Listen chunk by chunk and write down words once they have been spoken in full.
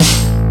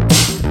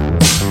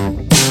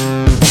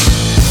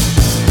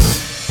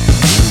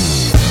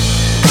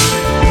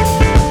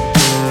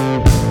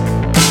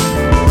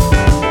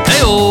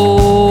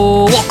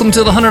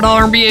Welcome to the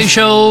 $100 MBA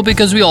show,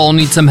 because we all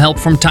need some help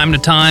from time to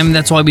time.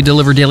 That's why we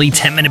deliver daily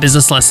 10-minute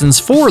business lessons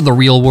for the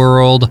real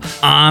world.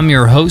 I'm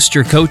your host,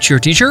 your coach, your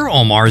teacher,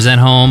 Omar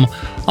Zenhom.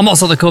 I'm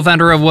also the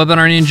co-founder of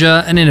Webinar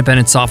Ninja, an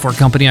independent software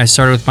company I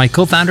started with my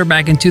co-founder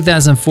back in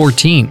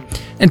 2014.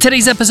 And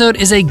today's episode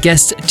is a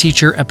guest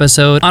teacher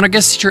episode. On our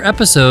guest teacher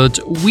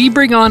episodes, we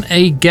bring on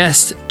a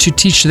guest to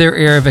teach their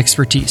area of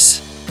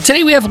expertise.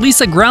 Today we have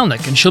Lisa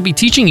Gralnek, and she'll be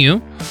teaching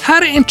you how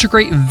to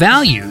integrate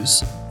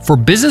values for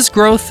business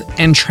growth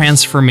and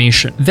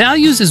transformation.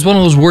 Values is one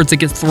of those words that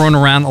gets thrown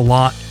around a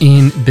lot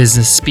in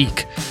business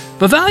speak.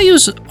 But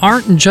values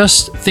aren't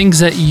just things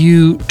that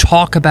you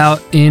talk about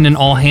in an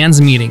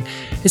all-hands meeting.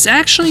 It's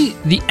actually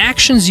the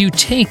actions you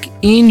take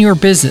in your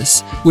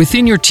business,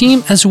 within your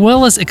team, as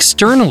well as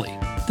externally.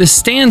 The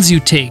stands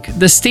you take,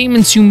 the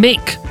statements you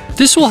make.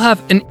 This will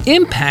have an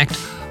impact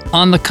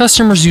on the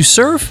customers you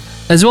serve,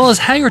 as well as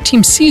how your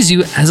team sees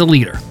you as a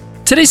leader.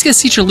 Today's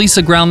guest teacher,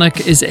 Lisa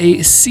Gralnek, is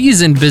a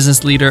seasoned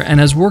business leader and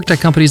has worked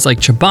at companies like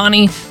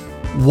Chobani,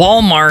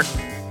 Walmart,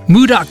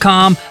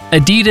 Moo.com,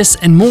 Adidas,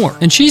 and more.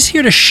 And she's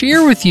here to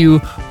share with you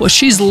what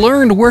she's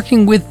learned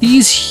working with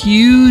these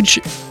huge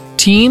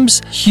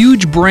teams,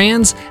 huge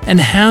brands, and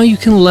how you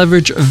can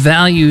leverage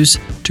values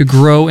to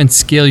grow and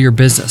scale your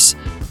business.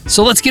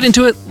 So let's get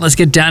into it. Let's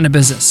get down to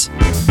business.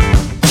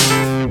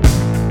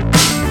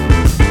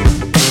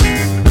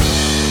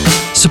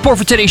 Support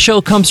for today's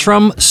show comes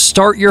from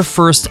Start Your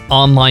First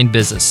Online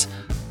Business,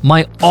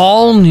 my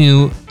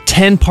all-new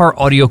 10-part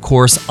audio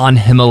course on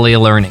Himalaya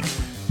Learning.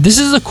 This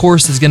is a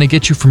course that's going to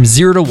get you from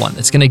 0 to 1.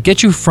 It's going to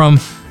get you from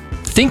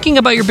thinking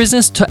about your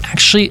business to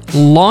actually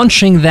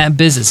launching that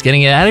business,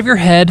 getting it out of your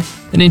head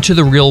and into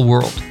the real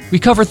world. We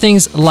cover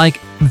things like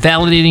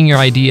validating your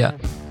idea,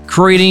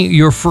 creating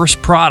your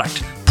first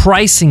product,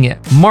 pricing it,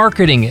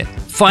 marketing it,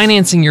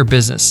 financing your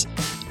business,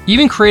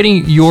 even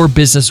creating your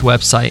business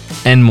website,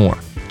 and more.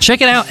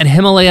 Check it out at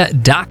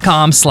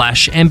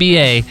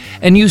Himalaya.com/MBA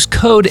and use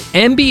code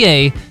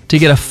MBA to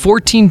get a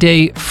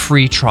 14-day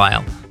free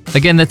trial.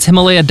 Again, that's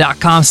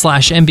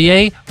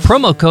Himalaya.com/MBA,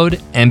 promo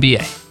code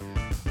MBA.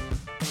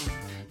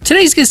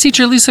 Today's guest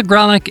teacher, Lisa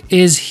Gralnek,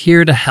 is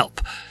here to help.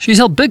 She's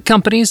helped big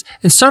companies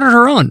and started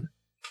her own,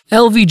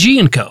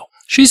 LVG & Co.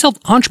 She's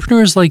helped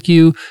entrepreneurs like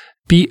you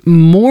be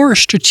more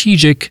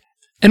strategic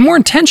and more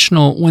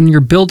intentional when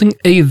you're building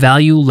a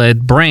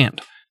value-led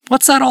brand.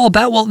 What's that all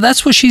about? Well,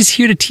 that's what she's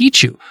here to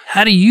teach you.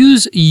 How to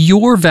use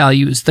your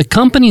values, the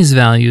company's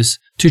values,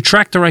 to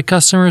attract the right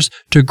customers,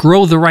 to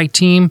grow the right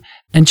team,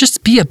 and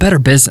just be a better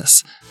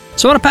business.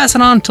 So I want to pass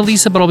it on to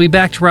Lisa, but I'll be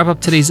back to wrap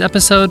up today's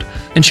episode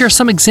and share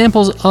some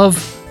examples of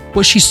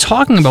what she's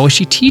talking about, what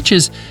she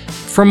teaches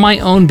from my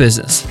own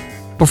business.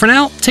 But for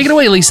now, take it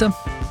away, Lisa.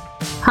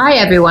 Hi,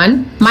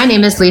 everyone. My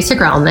name is Lisa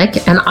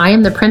Gralnek, and I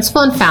am the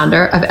principal and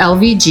founder of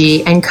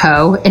LVG &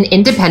 Co., an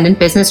independent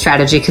business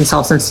strategy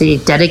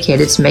consultancy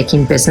dedicated to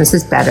making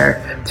businesses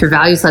better through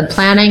values-led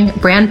planning,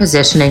 brand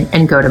positioning,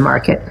 and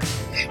go-to-market.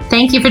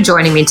 Thank you for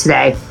joining me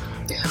today.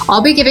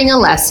 I'll be giving a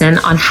lesson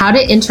on how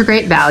to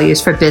integrate values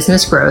for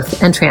business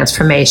growth and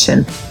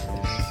transformation.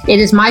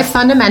 It is my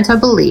fundamental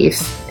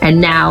belief,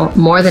 and now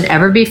more than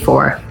ever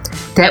before,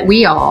 that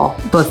we all,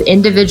 both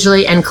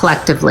individually and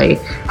collectively,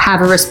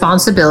 have a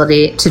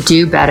responsibility to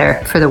do better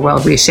for the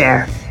world we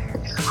share.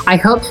 I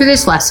hope through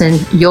this lesson,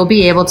 you'll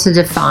be able to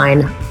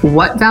define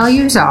what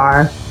values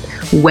are,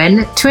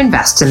 when to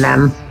invest in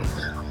them,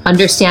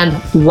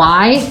 understand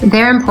why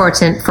they're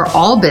important for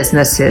all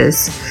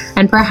businesses,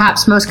 and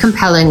perhaps most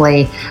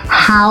compellingly,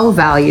 how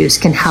values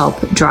can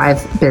help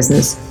drive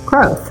business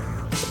growth.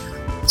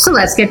 So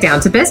let's get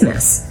down to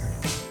business.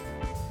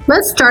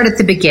 Let's start at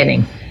the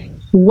beginning.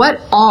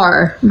 What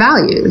are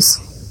values?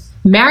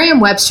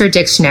 Merriam-Webster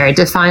Dictionary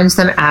defines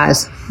them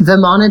as the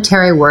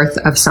monetary worth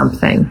of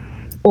something,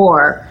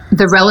 or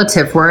the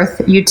relative worth,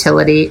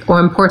 utility, or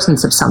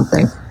importance of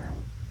something.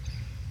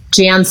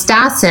 Jan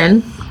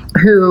Stassen,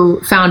 who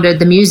founded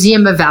the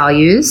Museum of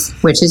Values,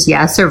 which is,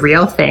 yes, a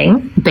real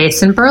thing,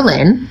 based in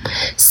Berlin,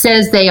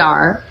 says they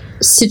are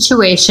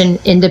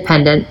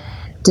situation-independent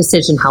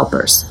decision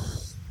helpers.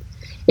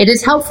 It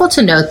is helpful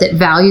to note that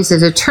values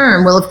as a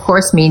term will, of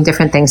course, mean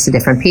different things to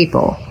different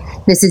people.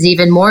 This is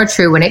even more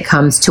true when it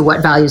comes to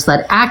what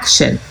values-led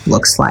action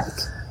looks like.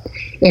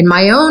 In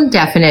my own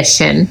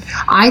definition,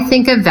 I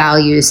think of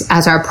values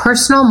as our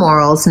personal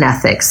morals and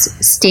ethics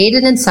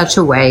stated in such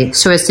a way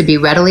so as to be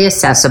readily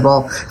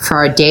accessible for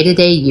our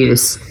day-to-day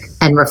use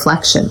and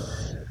reflection.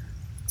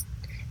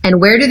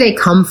 And where do they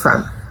come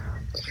from?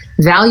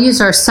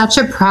 Values are such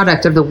a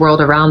product of the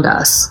world around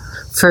us.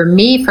 For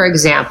me, for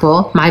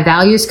example, my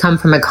values come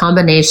from a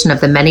combination of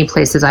the many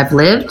places I've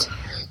lived,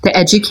 the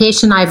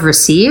education I've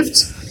received,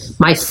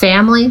 my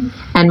family,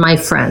 and my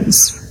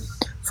friends.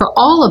 For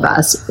all of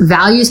us,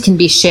 values can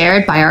be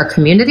shared by our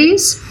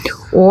communities,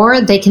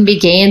 or they can be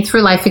gained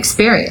through life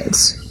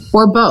experience,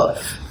 or both.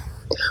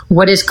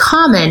 What is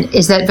common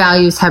is that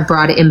values have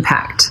broad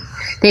impact.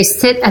 They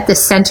sit at the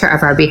center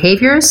of our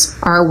behaviors,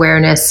 our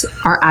awareness,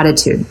 our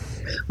attitude,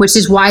 which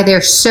is why they're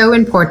so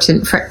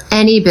important for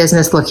any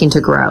business looking to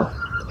grow.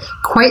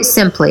 Quite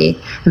simply,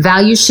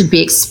 values should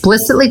be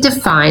explicitly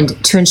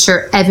defined to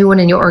ensure everyone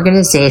in your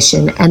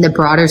organization and the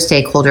broader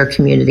stakeholder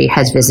community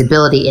has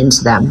visibility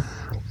into them.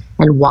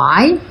 And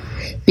why?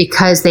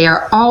 Because they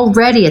are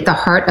already at the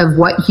heart of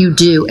what you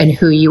do and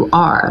who you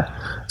are.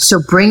 So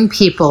bring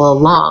people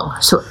along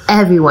so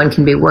everyone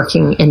can be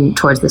working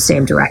towards the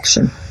same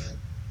direction.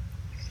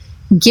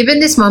 Given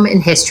this moment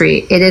in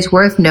history, it is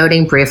worth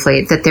noting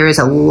briefly that there is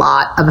a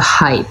lot of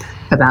hype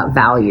about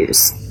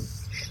values.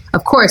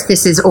 Of course,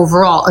 this is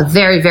overall a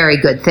very, very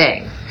good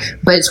thing,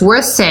 but it's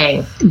worth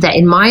saying that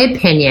in my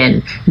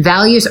opinion,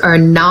 values are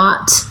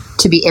not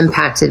to be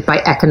impacted by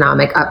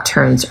economic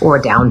upturns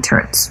or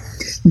downturns.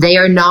 They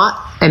are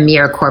not a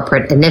mere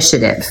corporate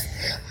initiative.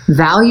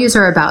 Values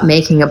are about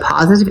making a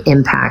positive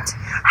impact,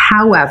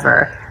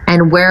 however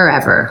and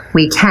wherever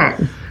we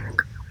can.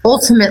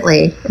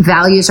 Ultimately,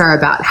 values are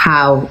about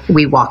how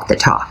we walk the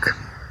talk.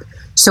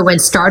 So when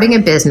starting a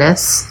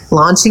business,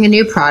 launching a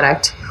new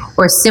product,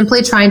 or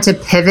simply trying to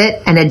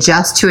pivot and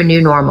adjust to a new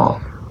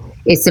normal,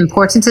 it's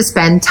important to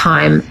spend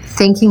time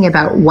thinking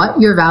about what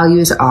your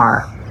values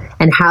are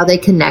and how they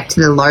connect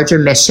to the larger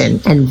mission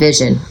and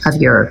vision of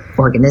your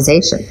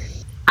organization.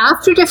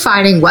 After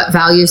defining what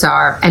values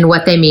are and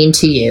what they mean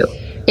to you,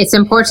 it's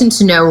important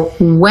to know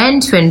when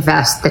to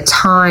invest the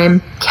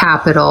time,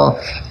 capital,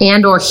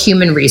 and or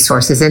human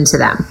resources into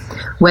them,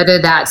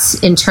 whether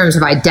that's in terms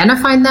of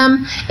identifying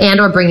them and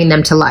or bringing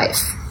them to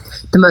life.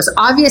 The most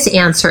obvious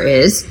answer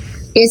is,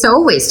 it's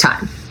always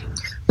time.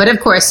 But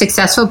of course,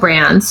 successful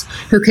brands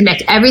who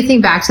connect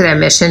everything back to their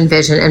mission,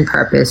 vision, and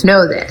purpose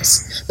know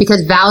this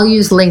because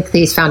values link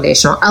these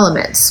foundational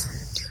elements.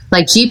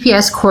 Like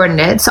GPS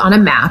coordinates on a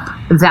map,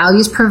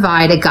 values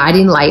provide a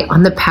guiding light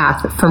on the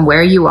path from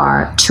where you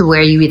are to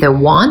where you either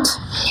want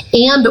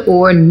and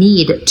or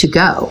need to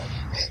go.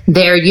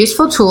 They're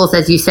useful tools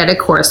as you set a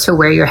course for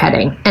where you're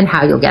heading and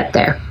how you'll get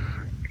there.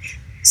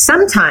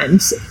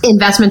 Sometimes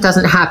investment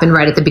doesn't happen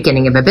right at the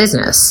beginning of a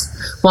business.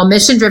 While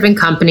mission-driven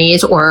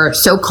companies or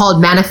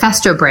so-called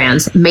manifesto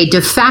brands may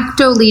de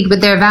facto lead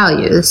with their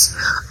values,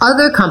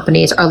 other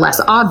companies are less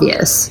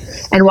obvious.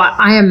 And while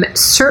I am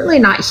certainly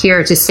not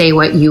here to say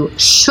what you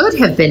should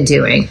have been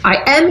doing,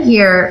 I am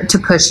here to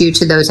push you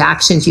to those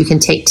actions you can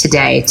take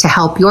today to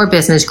help your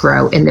business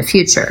grow in the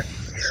future.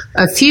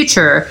 A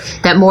future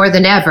that more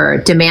than ever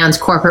demands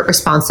corporate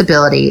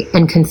responsibility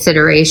and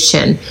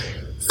consideration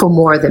for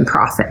more than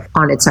profit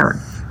on its own.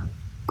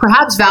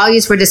 Perhaps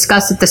values were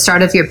discussed at the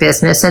start of your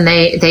business and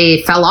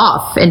they fell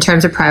off in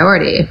terms of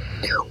priority.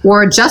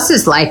 Or just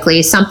as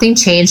likely, something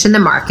changed in the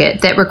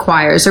market that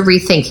requires a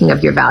rethinking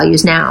of your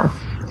values now.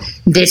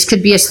 This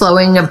could be a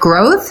slowing of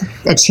growth,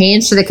 a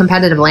change to the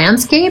competitive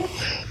landscape,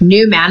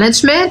 new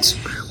management,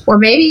 or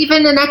maybe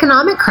even an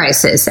economic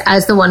crisis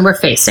as the one we're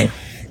facing.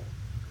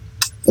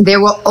 There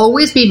will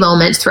always be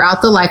moments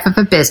throughout the life of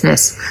a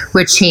business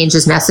where change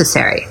is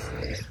necessary.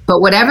 But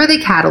whatever the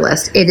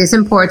catalyst, it is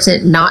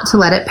important not to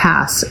let it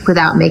pass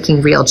without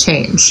making real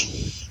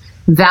change.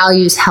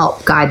 Values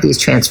help guide these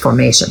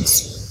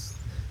transformations.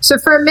 So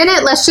for a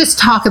minute, let's just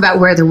talk about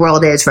where the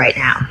world is right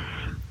now.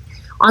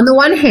 On the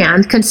one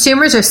hand,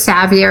 consumers are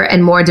savvier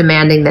and more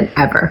demanding than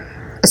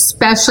ever,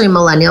 especially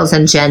millennials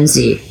and Gen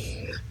Z.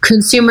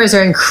 Consumers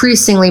are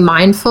increasingly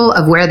mindful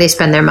of where they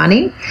spend their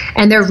money,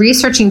 and they're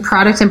researching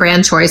product and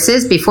brand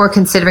choices before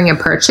considering a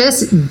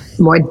purchase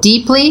more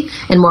deeply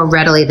and more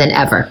readily than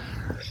ever.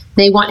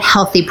 They want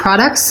healthy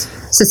products,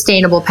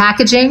 sustainable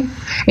packaging,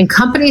 and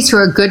companies who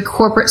are good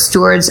corporate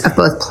stewards of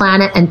both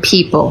planet and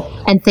people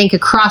and think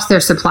across their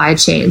supply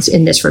chains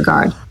in this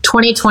regard.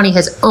 2020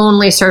 has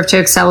only served to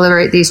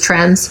accelerate these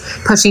trends,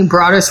 pushing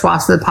broader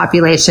swaths of the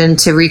population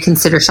to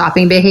reconsider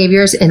shopping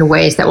behaviors in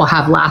ways that will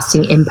have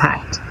lasting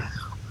impact.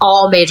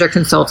 All major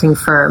consulting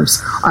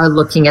firms are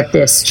looking at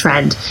this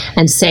trend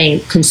and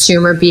saying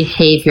consumer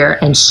behavior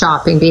and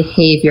shopping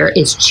behavior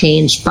is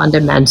changed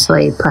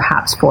fundamentally,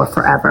 perhaps for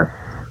forever.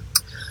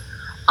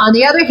 On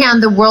the other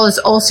hand, the world has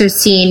also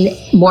seen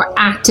more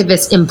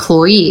activist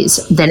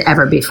employees than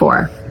ever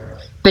before.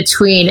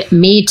 Between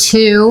Me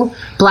Too,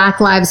 Black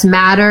Lives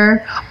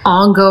Matter,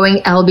 ongoing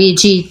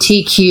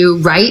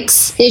LGBTQ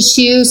rights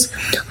issues,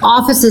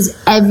 offices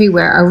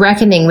everywhere are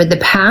reckoning with the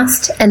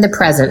past and the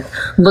present,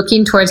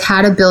 looking towards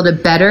how to build a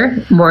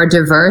better, more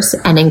diverse,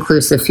 and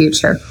inclusive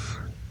future.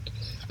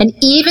 And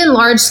even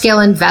large-scale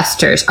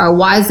investors are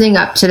wising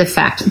up to the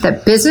fact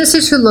that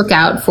businesses who look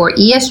out for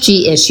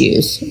ESG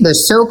issues, the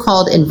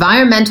so-called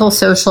environmental,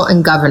 social,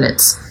 and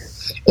governance,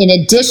 in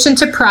addition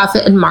to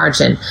profit and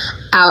margin,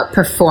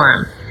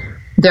 outperform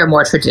their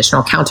more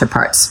traditional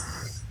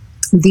counterparts.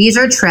 These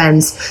are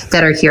trends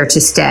that are here to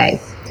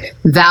stay.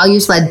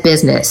 Values-led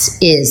business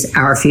is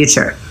our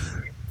future.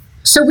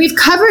 So we've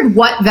covered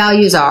what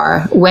values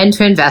are, when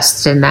to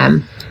invest in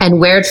them,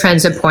 and where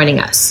trends are pointing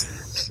us.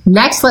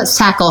 Next, let's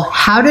tackle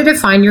how to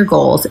define your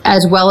goals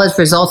as well as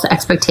results,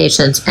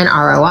 expectations, and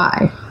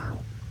ROI.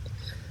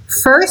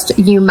 First,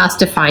 you must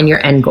define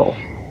your end goal.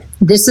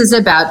 This is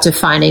about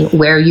defining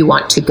where you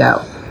want to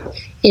go.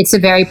 It's a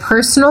very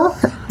personal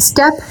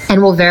step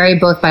and will vary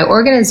both by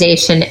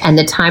organization and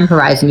the time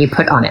horizon you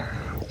put on it.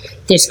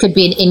 This could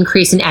be an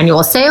increase in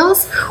annual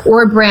sales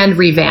or a brand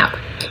revamp.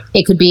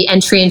 It could be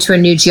entry into a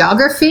new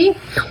geography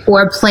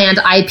or a planned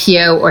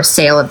IPO or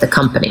sale of the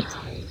company.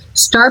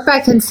 Start by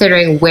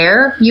considering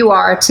where you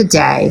are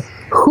today,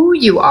 who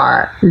you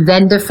are,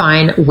 then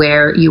define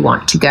where you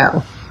want to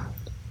go.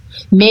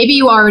 Maybe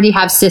you already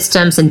have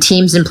systems and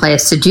teams in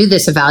place to do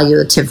this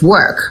evaluative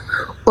work,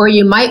 or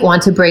you might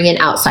want to bring in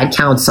outside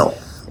counsel.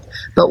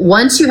 But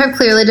once you have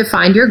clearly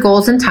defined your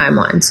goals and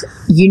timelines,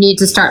 you need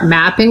to start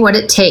mapping what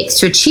it takes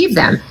to achieve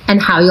them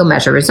and how you'll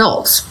measure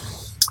results.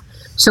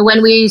 So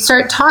when we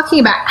start talking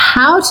about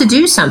how to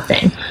do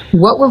something,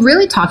 what we're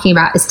really talking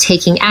about is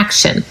taking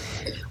action.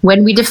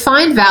 When we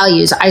define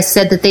values, I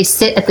said that they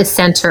sit at the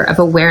center of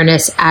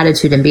awareness,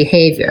 attitude, and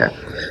behavior.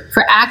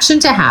 For action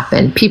to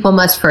happen, people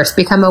must first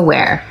become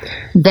aware,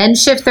 then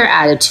shift their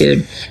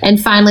attitude,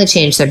 and finally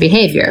change their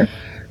behavior.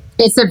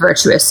 It's a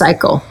virtuous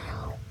cycle.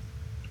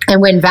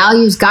 And when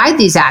values guide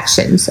these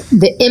actions,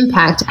 the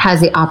impact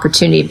has the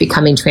opportunity of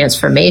becoming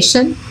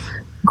transformation,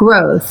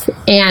 growth,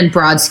 and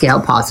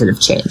broad-scale positive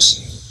change.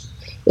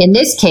 In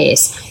this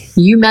case,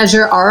 you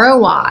measure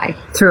ROI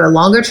through a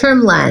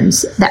longer-term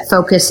lens that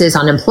focuses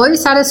on employee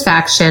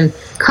satisfaction,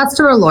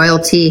 customer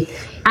loyalty,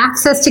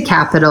 access to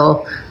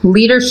capital,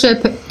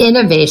 leadership,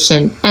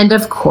 innovation, and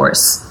of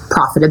course,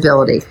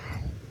 profitability.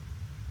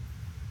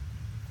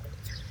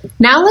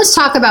 Now let's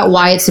talk about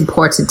why it's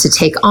important to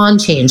take on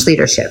change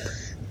leadership.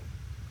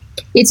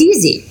 It's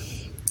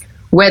easy.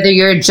 Whether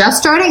you're just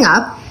starting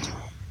up,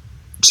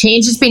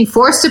 change is being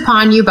forced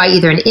upon you by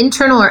either an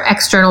internal or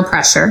external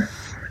pressure,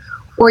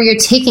 or you're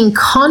taking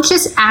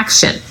conscious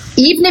action,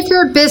 even if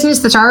you're a business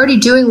that's already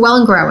doing well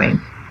and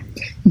growing.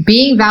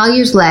 Being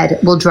values-led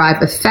will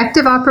drive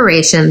effective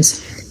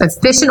operations,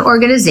 efficient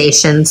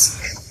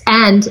organizations,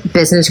 and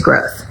business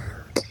growth.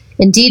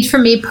 Indeed, for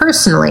me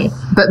personally,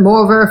 but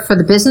moreover for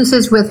the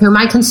businesses with whom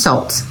I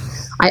consult,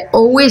 I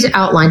always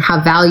outline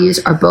how values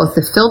are both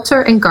the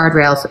filter and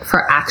guardrails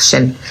for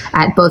action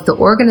at both the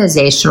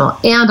organizational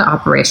and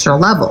operational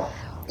level.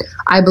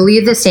 I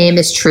believe the same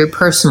is true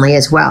personally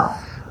as well.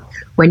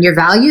 When your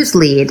values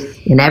lead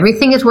and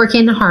everything is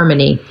working in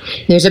harmony,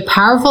 there's a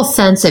powerful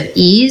sense of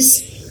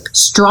ease,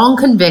 strong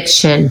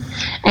conviction,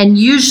 and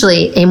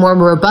usually a more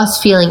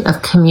robust feeling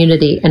of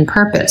community and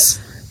purpose.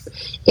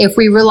 If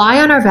we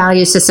rely on our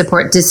values to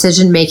support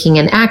decision-making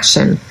and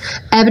action,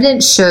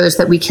 evidence shows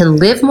that we can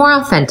live more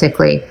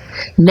authentically,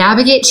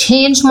 navigate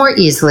change more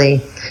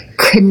easily,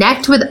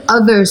 connect with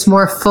others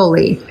more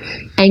fully,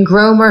 and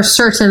grow more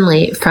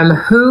certainly from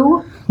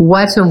who,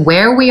 what, and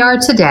where we are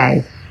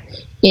today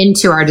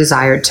into our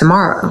desired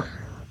tomorrow.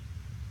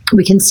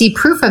 We can see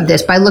proof of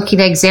this by looking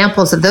at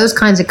examples of those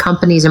kinds of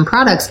companies and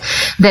products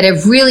that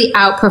have really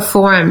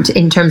outperformed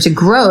in terms of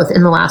growth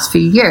in the last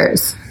few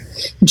years,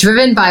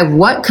 driven by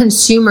what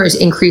consumers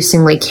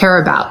increasingly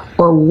care about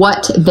or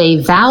what they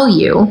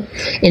value.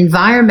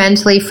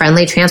 Environmentally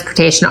friendly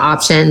transportation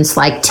options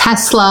like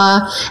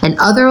Tesla and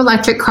other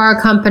electric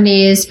car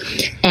companies,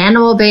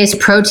 animal-based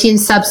protein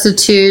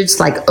substitutes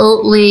like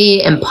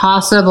Oatly,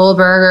 Impossible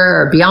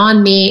Burger, or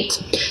Beyond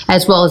Meat,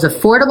 as well as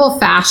affordable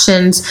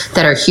fashions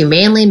that are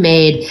humanely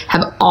made,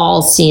 have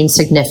all seen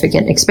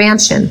significant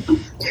expansion.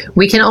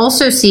 We can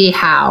also see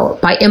how,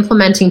 by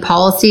implementing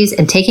policies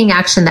and taking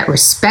action that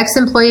respects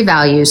employee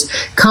values,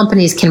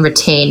 companies can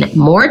retain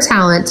more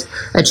talent,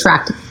 attract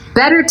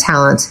better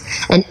talent,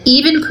 and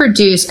even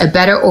produce a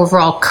better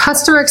overall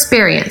customer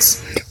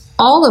experience,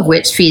 all of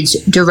which feeds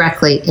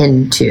directly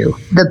into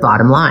the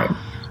bottom line.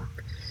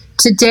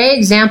 Today,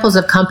 examples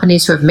of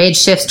companies who have made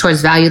shifts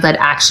towards value-led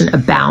action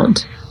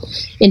abound.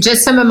 In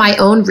just some of my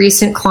own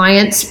recent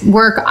clients'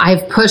 work,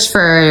 I've pushed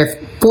for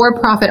a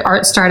for-profit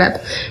art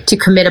startup to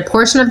commit a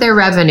portion of their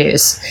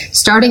revenues,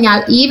 starting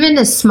out even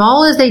as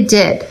small as they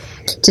did,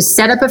 to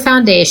set up a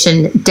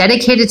foundation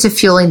dedicated to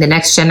fueling the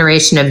next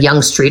generation of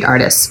young street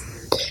artists.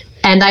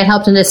 And I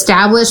helped an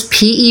established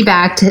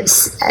PE-backed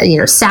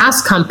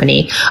SaaS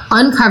company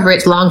uncover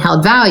its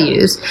long-held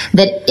values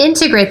that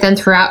integrate them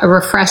throughout a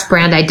refreshed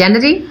brand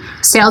identity,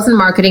 sales and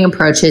marketing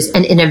approaches,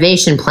 and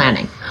innovation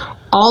planning,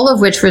 all of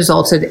which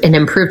resulted in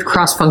improved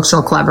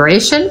cross-functional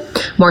collaboration,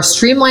 more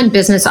streamlined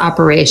business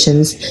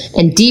operations,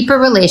 and deeper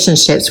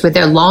relationships with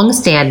their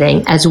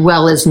long-standing as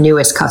well as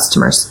newest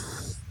customers.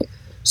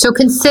 So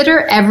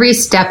consider every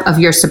step of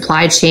your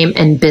supply chain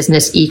and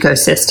business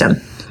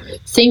ecosystem.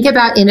 Think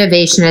about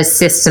innovation at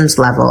systems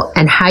level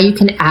and how you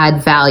can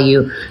add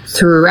value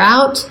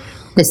throughout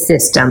the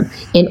system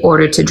in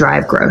order to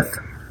drive growth.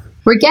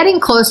 We're getting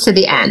close to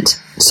the end,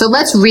 so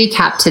let's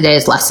recap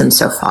today's lesson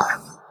so far.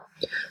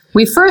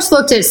 We first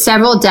looked at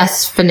several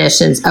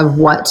definitions of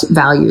what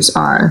values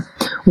are,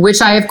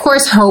 which I of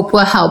course hope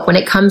will help when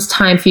it comes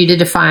time for you to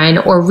define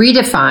or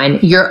redefine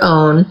your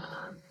own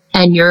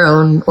and your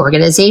own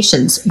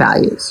organization's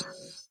values.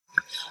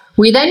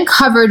 We then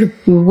covered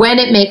when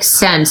it makes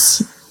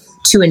sense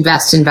to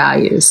invest in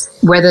values,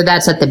 whether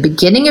that's at the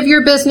beginning of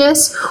your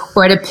business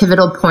or at a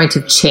pivotal point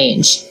of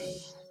change.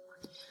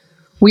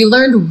 We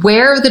learned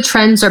where the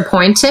trends are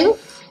pointing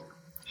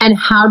and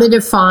how to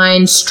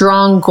define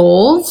strong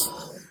goals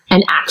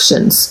and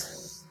actions.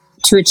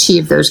 to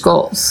achieve those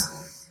goals.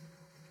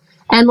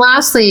 And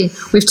lastly,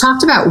 we've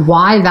talked about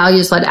why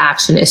values-led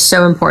action is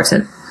so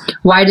important,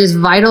 why it is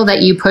vital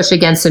that you push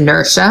against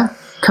inertia,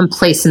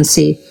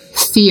 complacency,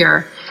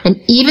 fear, and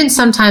even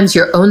sometimes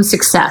your own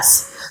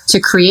success to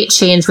create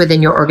change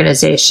within your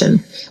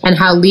organization, and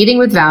how leading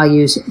with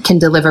values can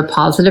deliver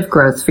positive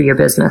growth for your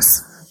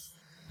business.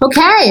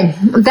 Okay,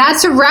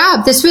 that's a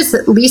wrap. This was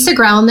Lisa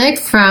Gralnek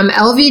from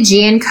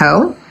LVG &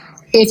 Co.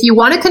 If you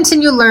want to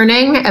continue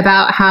learning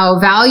about how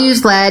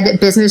values-led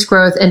business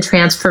growth and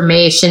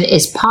transformation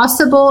is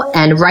possible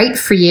and right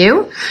for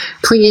you,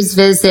 please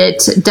visit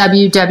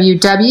www.lvg-co,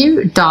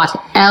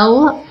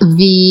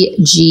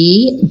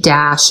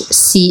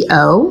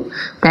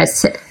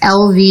 that's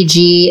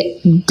lvg-co.com,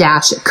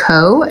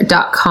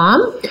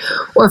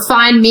 or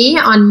find me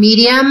on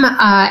Medium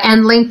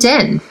and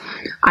LinkedIn.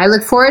 I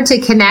look forward to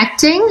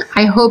connecting.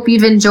 I hope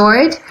you've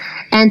enjoyed,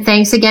 and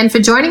thanks again for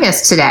joining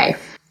us today.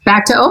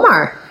 Back to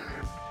Omar.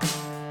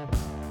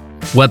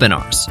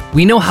 Webinars.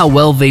 We know how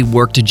well they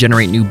work to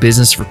generate new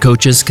business for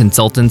coaches,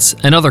 consultants,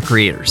 and other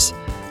creators.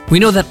 We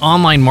know that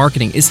online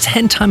marketing is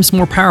 10 times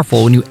more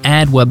powerful when you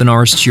add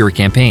webinars to your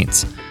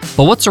campaigns.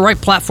 But what's the right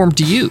platform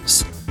to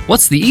use?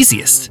 What's the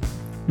easiest?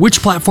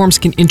 Which platforms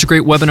can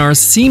integrate webinars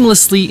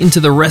seamlessly into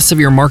the rest of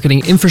your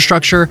marketing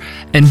infrastructure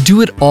and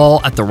do it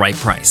all at the right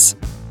price?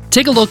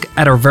 Take a look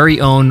at our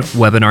very own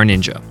Webinar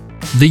Ninja,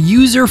 the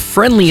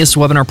user-friendliest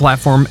webinar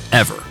platform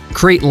ever.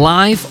 Create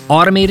live,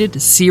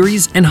 automated,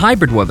 series, and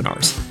hybrid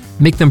webinars.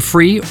 Make them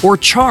free or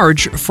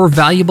charge for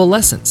valuable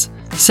lessons.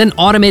 Send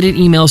automated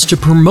emails to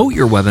promote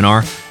your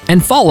webinar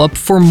and follow up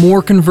for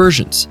more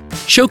conversions.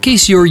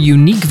 Showcase your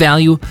unique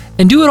value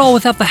and do it all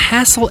without the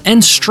hassle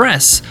and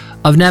stress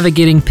of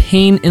navigating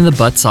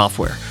pain-in-the-butt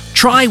software.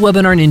 Try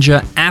Webinar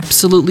Ninja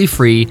absolutely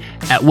free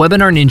at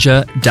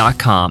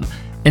webinarninja.com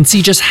and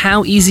see just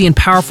how easy and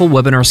powerful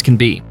webinars can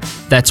be.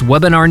 That's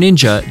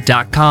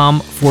webinarninja.com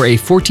for a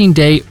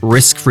 14-day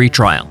risk-free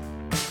trial.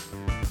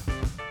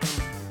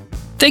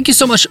 Thank you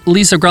so much,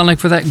 Lisa Gralnek,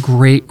 for that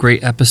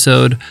great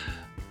episode.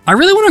 I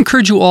really want to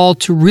encourage you all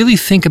to really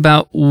think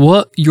about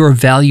what your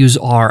values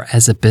are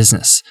as a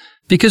business,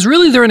 because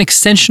really they're an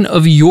extension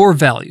of your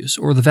values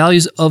or the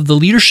values of the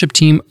leadership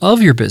team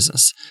of your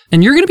business.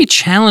 And you're going to be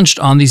challenged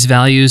on these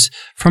values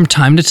from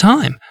time to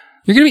time.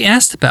 You're going to be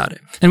asked about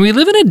it. And we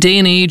live in a day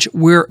and age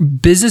where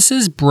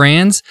businesses,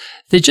 brands,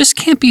 they just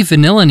can't be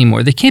vanilla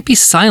anymore. They can't be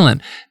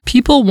silent.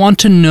 People want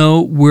to know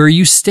where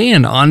you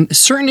stand on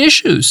certain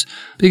issues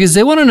because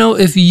they want to know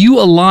if you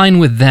align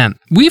with them.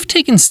 We've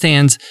taken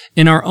stands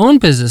in our own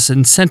business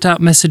and sent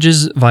out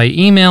messages via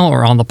email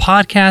or on the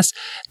podcast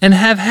and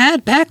have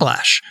had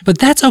backlash. But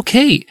that's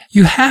okay.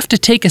 You have to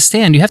take a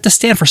stand. You have to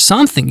stand for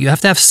something. You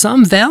have to have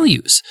some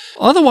values.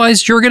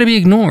 Otherwise, you're going to be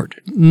ignored.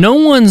 No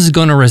one's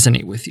going to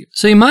resonate with you.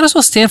 So you might as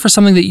well stand for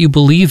something that you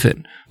believe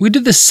in. We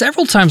did this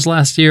several times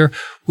last year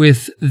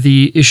with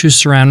the issues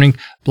surrounding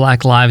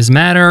Black Lives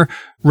Matter,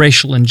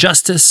 racial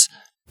injustice,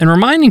 and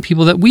reminding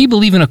people that we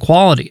believe in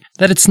equality,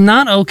 that it's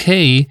not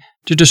okay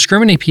to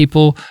discriminate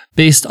people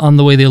based on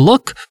the way they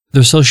look,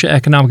 their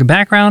socioeconomic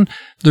background,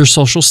 their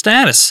social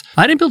status.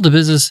 I didn't build a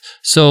business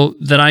so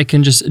that I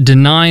can just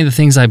deny the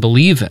things I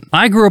believe in.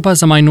 I grew up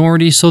as a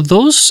minority, so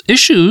those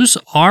issues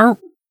are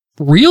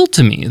real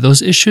to me.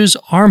 Those issues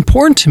are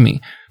important to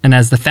me. And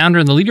as the founder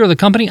and the leader of the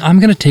company, I'm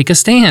going to take a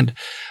stand.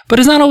 But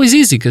it's not always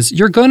easy because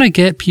you're going to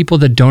get people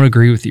that don't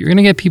agree with you. You're going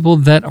to get people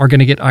that are going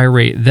to get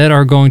irate, that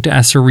are going to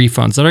ask for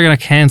refunds, that are going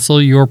to cancel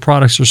your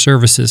products or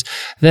services,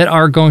 that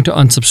are going to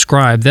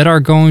unsubscribe, that are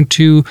going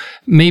to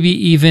maybe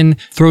even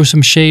throw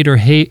some shade or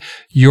hate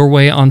your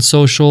way on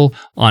social,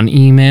 on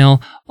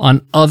email,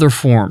 on other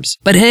forms.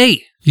 But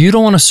hey, you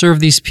don't want to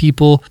serve these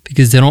people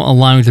because they don't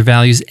align with your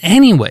values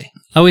anyway.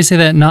 I always say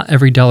that not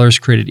every dollar is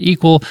created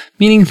equal,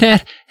 meaning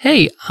that,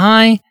 hey,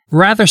 I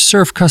rather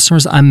serve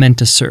customers I'm meant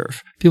to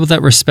serve, people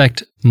that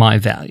respect my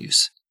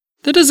values.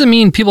 That doesn't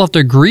mean people have to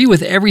agree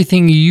with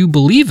everything you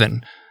believe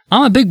in.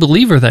 I'm a big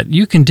believer that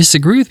you can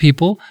disagree with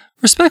people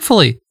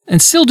respectfully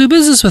and still do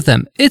business with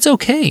them. It's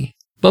okay.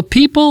 But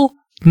people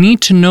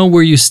need to know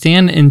where you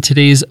stand in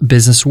today's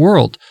business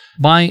world.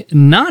 By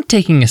not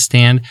taking a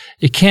stand,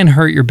 it can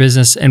hurt your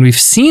business. And we've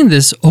seen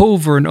this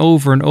over and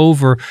over and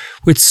over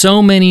with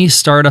so many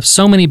startups,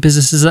 so many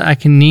businesses that I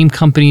can name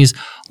companies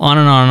on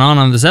and on and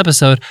on this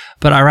episode,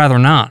 but I rather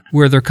not,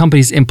 where their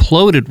companies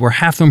imploded, where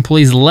half the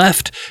employees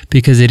left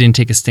because they didn't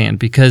take a stand,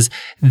 because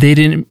they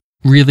didn't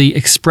really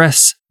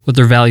express what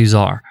their values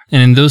are.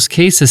 And in those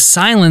cases,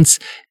 silence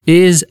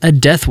is a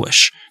death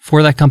wish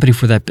for that company,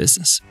 for that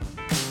business.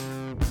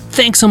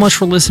 Thanks so much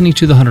for listening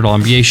to the $100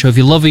 MBA Show. If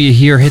you love what you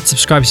hear, hit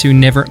subscribe so you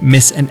never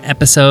miss an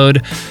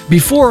episode.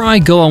 Before I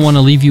go, I want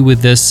to leave you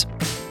with this.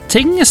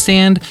 Taking a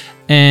stand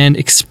and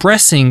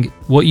expressing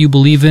what you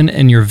believe in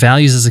and your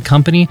values as a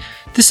company,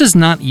 this is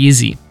not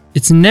easy.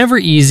 It's never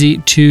easy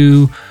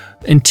to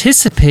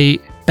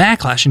anticipate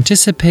backlash,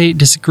 anticipate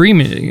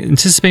disagreement,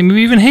 anticipate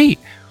maybe even hate.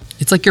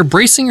 It's like you're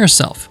bracing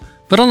yourself.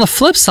 But on the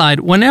flip side,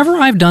 whenever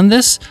I've done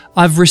this,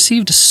 I've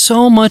received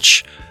so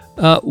much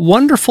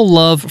wonderful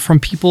love from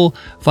people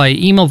via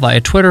email,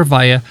 via Twitter,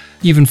 via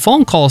even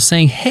phone calls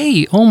saying,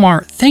 hey,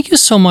 Omar, thank you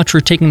so much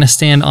for taking a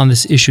stand on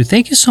this issue.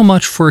 Thank you so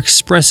much for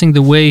expressing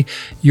the way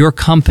your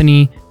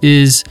company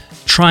is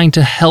trying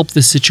to help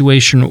the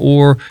situation,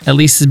 or at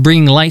least is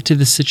bringing light to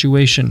the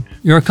situation.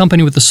 You're a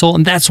company with a soul,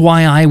 and that's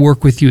why I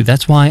work with you.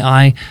 That's why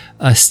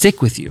I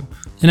stick with you.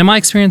 And in my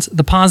experience,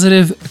 the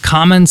positive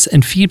comments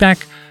and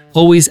feedback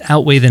always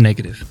outweigh the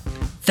negative.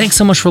 Thanks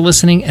so much for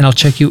listening, and I'll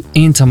check you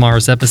in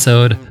tomorrow's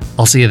episode.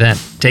 I'll see you then.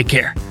 Take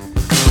care.